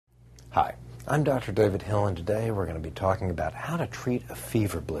Hi, I'm Dr. David Hill, and today we're going to be talking about how to treat a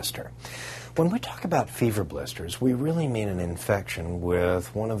fever blister. When we talk about fever blisters, we really mean an infection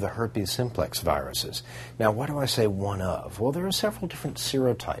with one of the herpes simplex viruses. Now, why do I say one of? Well, there are several different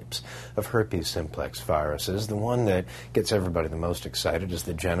serotypes of herpes simplex viruses. The one that gets everybody the most excited is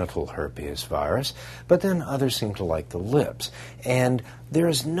the genital herpes virus, but then others seem to like the lips. And there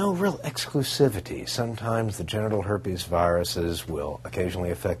is no real exclusivity. Sometimes the genital herpes viruses will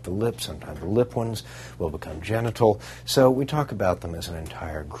occasionally affect the lips, sometimes the lip ones will become genital, so we talk about them as an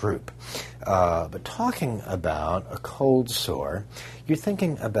entire group. But talking about a cold sore, you're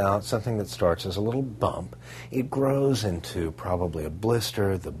thinking about something that starts as a little bump. It grows into probably a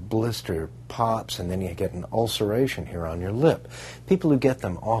blister. The blister pops, and then you get an ulceration here on your lip. People who get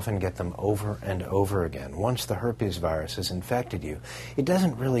them often get them over and over again. Once the herpes virus has infected you, it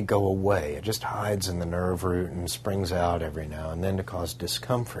doesn't really go away. It just hides in the nerve root and springs out every now and then to cause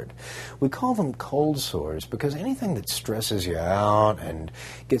discomfort. We call them cold sores because anything that stresses you out and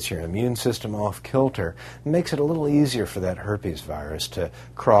gets your immune system off kilter makes it a little easier for that herpes virus to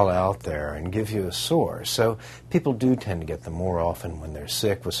crawl out there and give you a sore. So people do tend to get them more often when they're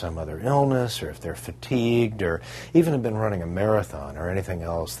sick with some other illness, or if they're fatigued, or even have been running a marathon or anything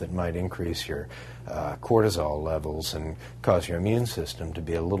else that might increase your cortisol levels and cause your immune system to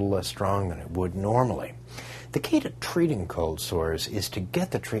be a little less strong than it would normally. The key to treating cold sores is to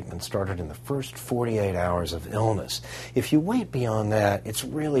get the treatment started in the first 48 hours of illness. If you wait beyond that, it's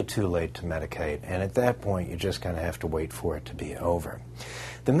really too late to medicate, and at that point you just kind of have to wait for it to be over.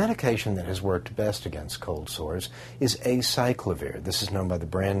 The medication that has worked best against cold sores is acyclovir. This is known by the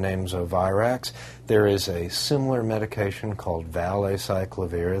brand name Zovirax. There is a similar medication called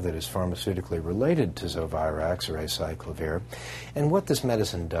valacyclovir that is pharmaceutically related to Zovirax or acyclovir. And what this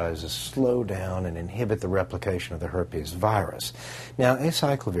medicine does is slow down and inhibit the replication of the herpes virus. Now,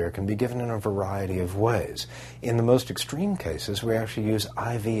 acyclovir can be given in a variety of ways. In the most extreme cases, we actually use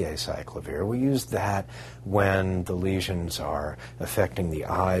IV acyclovir. We use that when the lesions are affecting the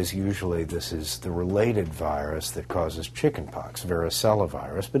eyes. Usually this is the related virus that causes chickenpox, varicella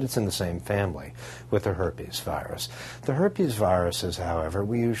virus, but it's in the same family with the herpes virus. The herpes viruses, however,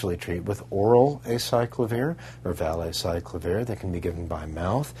 we usually treat with oral acyclovir or valacyclovir that can be given by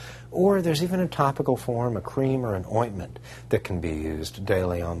mouth, or there's even a topical form, a cream or an ointment that can be used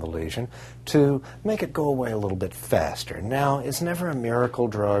daily on the lesion to make it go away a little bit faster. Now, it's never a miracle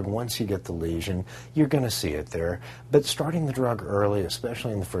drug. Once you get the lesion, you're going to see it there, but starting the drug early, especially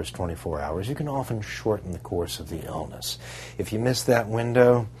in the first 24 hours, you can often shorten the course of the illness. If you miss that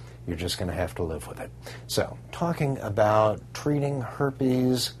window, you're just going to have to live with it. So, talking about treating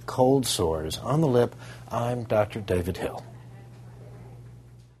herpes cold sores on the lip, I'm Dr. David Hill.